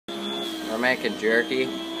We're making jerky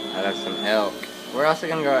out of some elk. We're also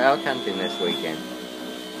gonna go elk hunting this weekend.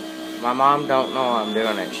 My mom don't know I'm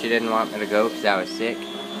doing it. She didn't want me to go because I was sick.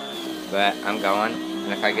 But I'm going.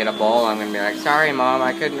 And if I get a bowl, I'm gonna be like, sorry mom,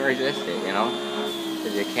 I couldn't resist it, you know?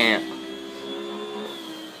 Because you can't.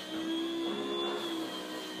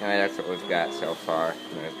 Anyway, that's what we've got so far.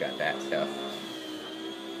 And we've got that stuff.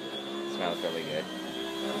 It smells really good.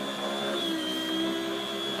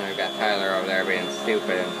 And we've got Tyler over there being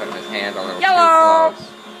stupid and putting his hand a little too close.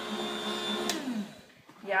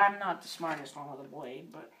 Yeah, I'm not the smartest one with a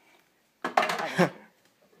blade, but...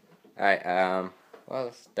 Alright, well,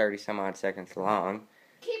 it's 30 some odd seconds long.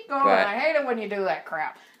 Keep going, I hate it when you do that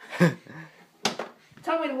crap.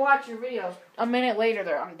 Tell me to watch your videos. A minute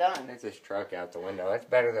later, I'm done. There's this truck out the window. It's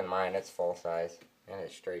better than mine. It's full size. And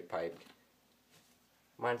it's straight piped.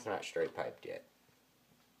 Mine's not straight piped yet.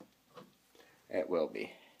 It will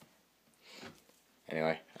be.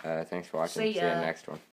 Anyway, thanks for watching. See you in the next one.